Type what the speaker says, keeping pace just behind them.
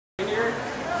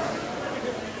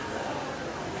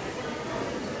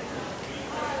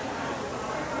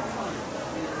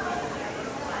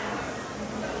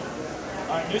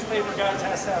newspaper guys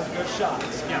has to have good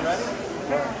shots. You ready?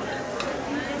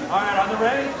 All right, on the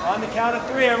ready? On the count of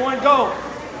 3, everyone go.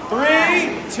 3,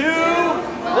 2, 1.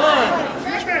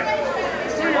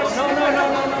 No.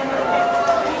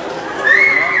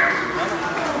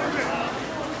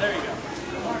 There you go.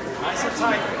 Nice and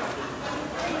tight.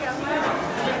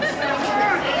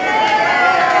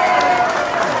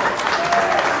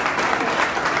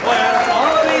 Boy, out of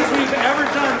all of these we've ever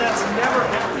done, that's never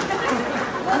happened.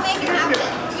 We'll make it happen.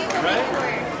 You will Right? make it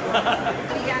work.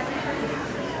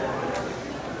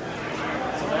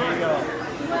 So there you go.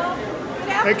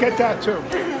 They get that too.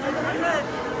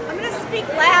 I'm going to speak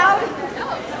loud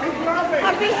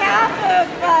on behalf of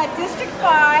District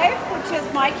 5, which is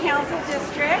my council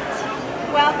district.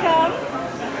 Welcome.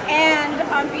 And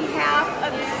on behalf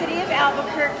of the City of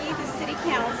Albuquerque, the City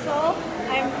Council,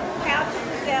 I'm proud to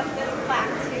present this plaque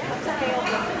to Upscale.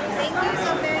 Thank you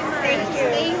so very much. Thank you.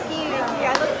 Thank you.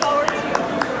 I look forward to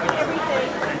everything.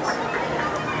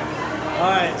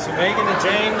 All right, so Megan and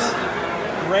James,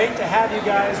 great to have you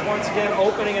guys once again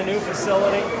opening a new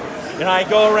facility. And I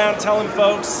go around telling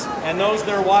folks, and those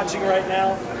that are watching right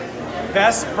now,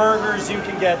 best burgers you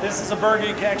can get. This is a burger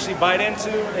you can actually bite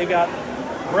into. They've got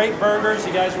great burgers.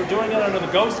 You guys were doing it under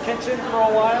the Ghost Kitchen for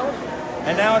a while,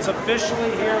 and now it's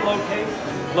officially here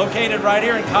located right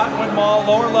here in Cottonwood Mall,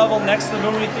 lower level next to the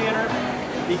movie theater.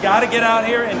 You got to get out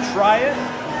here and try it.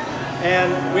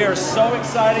 And we are so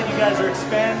excited. You guys are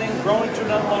expanding, growing to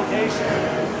another location.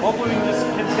 Hopefully we can just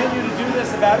continue to do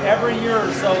this about every year or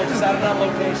so, just out of that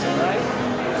location, right?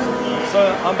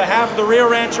 So on behalf of the Rio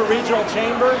Rancho Regional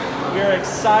Chamber, we are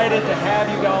excited to have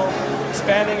you all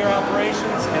expanding your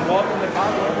operations, and welcome to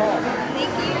Cottonwood Mall.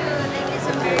 Thank you. Thank you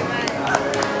so very much.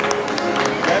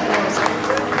 Everyone say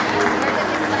anything? We're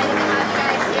just excited to have you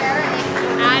guys here.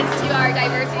 It adds to our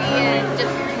diversity and just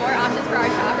more options for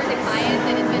our shoppers and clients,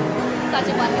 and it's been such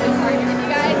a blessing to partner with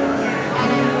you guys. And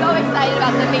I'm so excited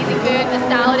about the amazing food, the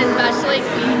salad especially,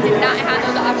 because we did not have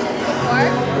those options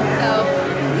before. So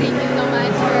thank you so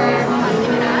much for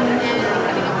trusting in us and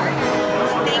becoming a partner.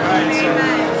 Thank you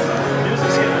very much.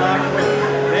 Music's getting loud.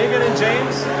 Megan and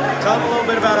James, tell them a little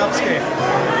bit about Upscale.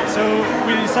 So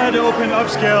we decided to open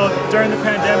Upscale during the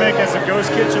pandemic as a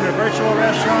ghost kitchen or virtual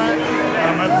restaurant.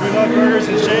 We love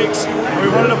burgers and shakes. And we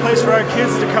wanted a place for our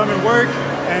kids to come and work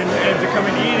and to come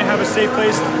and eat and have a safe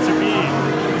place to be.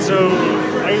 And so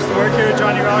I used to work here at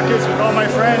Johnny Rockets with all my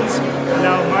friends. And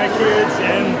now my kids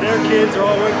and their kids are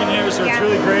all working here, so it's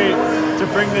really great to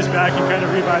bring this back and kind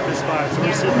of revive this spot. So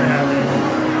we're super happy.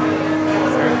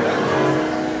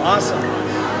 Awesome.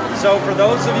 So for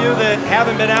those of you that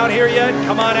haven't been out here yet,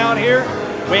 come on out here.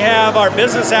 We have our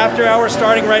business after hours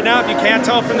starting right now. If you can't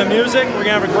tell from the music, we're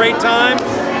gonna have a great time.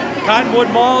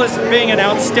 Cottonwood Mall is being an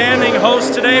outstanding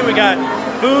host today. We got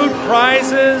food,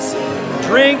 prizes,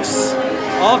 drinks,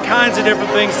 all kinds of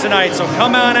different things tonight. So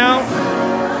come on out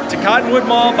to Cottonwood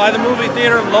Mall by the movie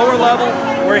theater, lower level.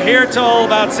 We're here till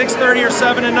about 6:30 or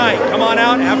 7 at night. Come on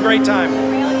out and have a great time.